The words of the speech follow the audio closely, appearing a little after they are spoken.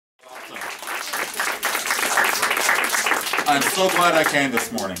I'm so glad I came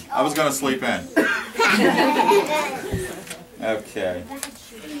this morning. I was going to sleep in. Okay.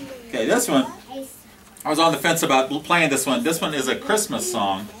 Okay, this one, I was on the fence about playing this one. This one is a Christmas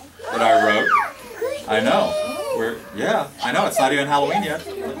song that I wrote. I know. Yeah, I know. It's not even Halloween yet.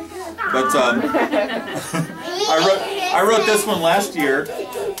 But I wrote this one last year.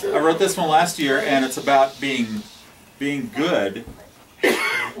 And it's about being good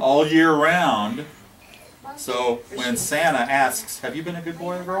all year round. So when Santa asks, "Have you been a good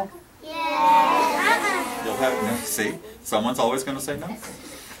boy or girl?" Yeah. You'll have no. See, someone's always going to say no.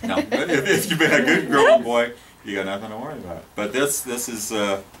 No, if you've been a good girl and boy, you got nothing to worry about. But this is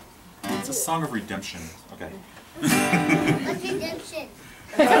it's a song of redemption. Okay. What's redemption?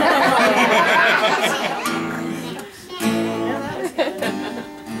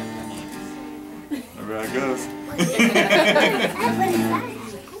 There it goes.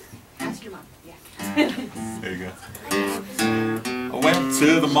 Ask your mom. Yeah. There you go. I went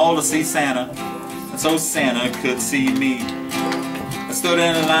to the mall to see Santa, and so Santa could see me. I stood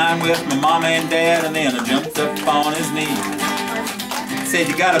in a line with my mom and dad, and then I jumped up on his knee. He said,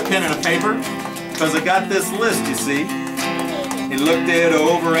 "You got a pen and a paper? Because I got this list, you see." He looked it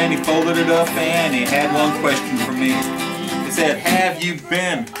over and he folded it up, and he had one question for me. He said, "Have you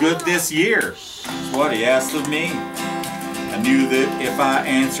been good this year?" That's what he asked of me. I knew that if I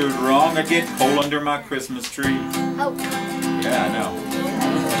answered wrong, I'd get coal under my Christmas tree. Oh. Yeah, I know.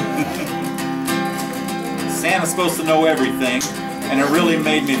 Santa's supposed to know everything, and it really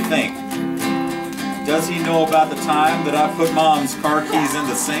made me think. Does he know about the time that I put Mom's car keys in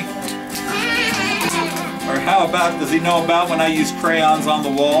the sink? Or how about, does he know about when I used crayons on the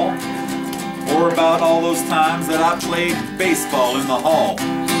wall? Or about all those times that I played baseball in the hall?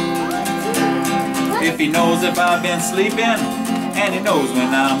 If he knows if I've been sleeping, and he knows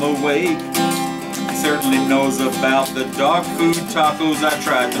when I'm awake, he certainly knows about the dog food tacos I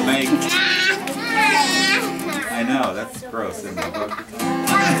tried to make. I know, that's gross, isn't it?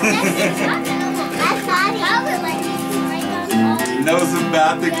 He knows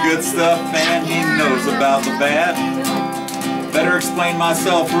about the good stuff and he knows about the bad. Better explain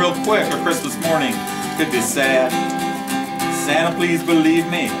myself real quick or Christmas morning could be sad. Santa, please believe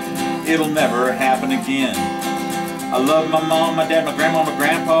me, it'll never happen again. I love my mom, my dad, my grandma, my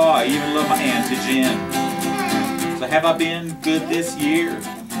grandpa, I even love my Auntie Jen. So have I been good this year?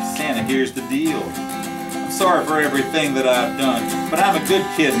 Santa, here's the deal. I'm sorry for everything that I've done, but I'm a good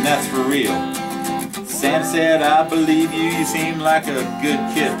kid and that's for real. Santa said, I believe you, you seem like a good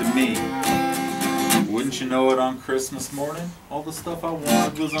kid to me. Wouldn't you know it, on Christmas morning, all the stuff I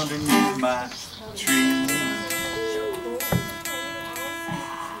wanted was underneath my tree.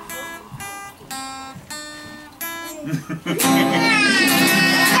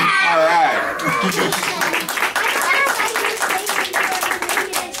 All right.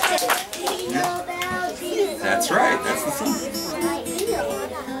 That's right, that's the song.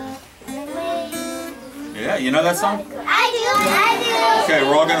 Yeah, you know that song? I do. Okay,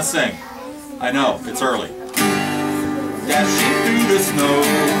 we're all gonna sing. I know, it's early. Dashing through the snow,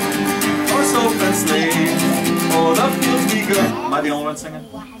 horse open sleigh, oh, the fields we go. Am I the only one singing?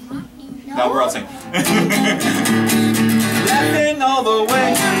 No, we're all singing. Laughing all the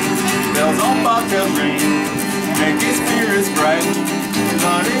way, bells on bobtails ring, making spirits bright.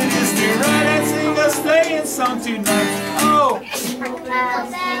 Learning is to ride and sing a sleighing song tonight. Oh! Jingle bells,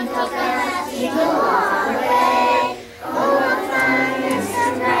 jingle bells, jingle all the way. Oh, what fun it is to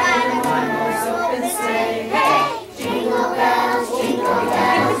ride in one horse open sleigh. Hey! Jingle bells, jingle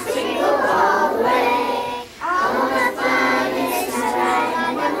all the way. Oh, what fun it is to ride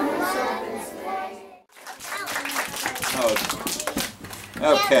in one horse open sleigh. Oh.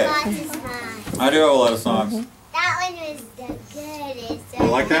 Okay. I do have a lot of songs. That one was the goodest. You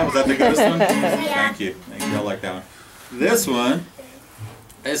like that? Was that the goodest one? Yeah. Thank you. Thank you. I like that one. This one,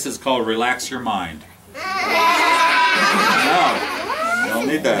 this is called Relax Your Mind. No, you don't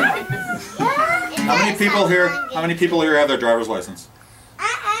need that. How many people here have their driver's license?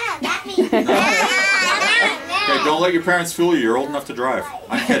 That means Okay, don't let your parents fool you. You're old enough to drive.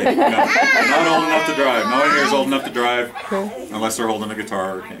 I'm kidding. No, you're not old enough to drive. No one here is old enough to drive unless they're holding a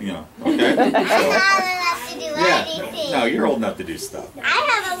guitar, or, you know. Okay? So, I'm old enough to do anything. no, you're old enough to do stuff. I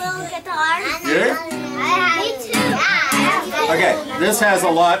have a little guitar. Yeah? Me too. Okay, this has a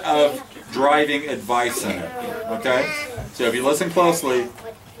lot of driving advice in it. Okay? So if you listen closely,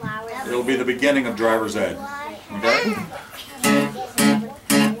 it'll be the beginning of driver's ed. Okay?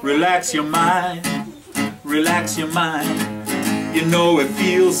 Relax your mind. Relax your mind. You know it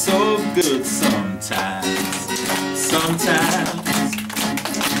feels so good sometimes. Sometimes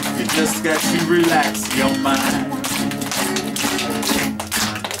you just got to relax your mind.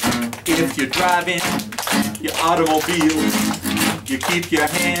 If you're driving your automobile, you keep your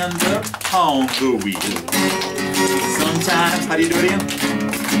hands up on the wheel. Sometimes, how do you do it again?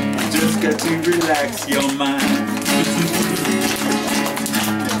 You just got to relax your mind.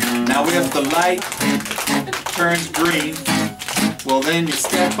 Now if the light turns green, well then you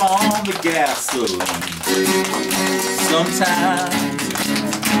step on the gasoline. Sometimes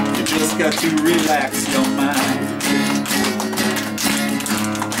you just got to relax your mind.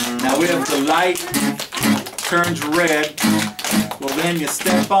 Now if the light turns red, well then you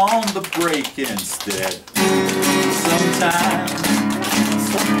step on the brake instead. Sometimes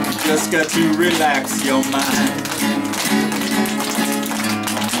you just got to relax your mind.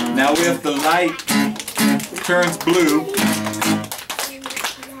 Now if the light turns blue,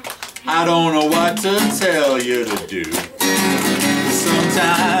 I don't know what to tell you to do.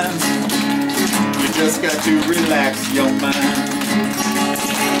 Sometimes you just got to relax your mind.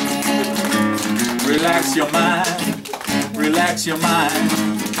 Relax your mind, relax your mind.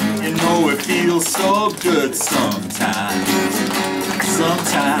 You know it feels so good sometimes.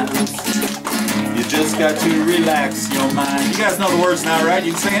 Sometimes you just got to relax your mind. You guys know the words now, right?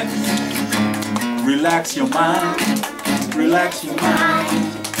 You can sing it. Relax your mind, relax your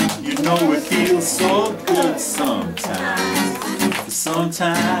mind. You know it feels so good sometimes.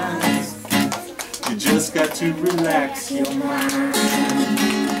 Sometimes you just got to relax your mind.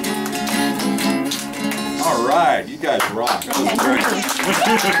 All right, you guys rock. That was great.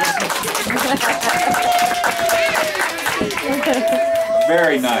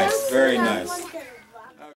 Very nice, very nice.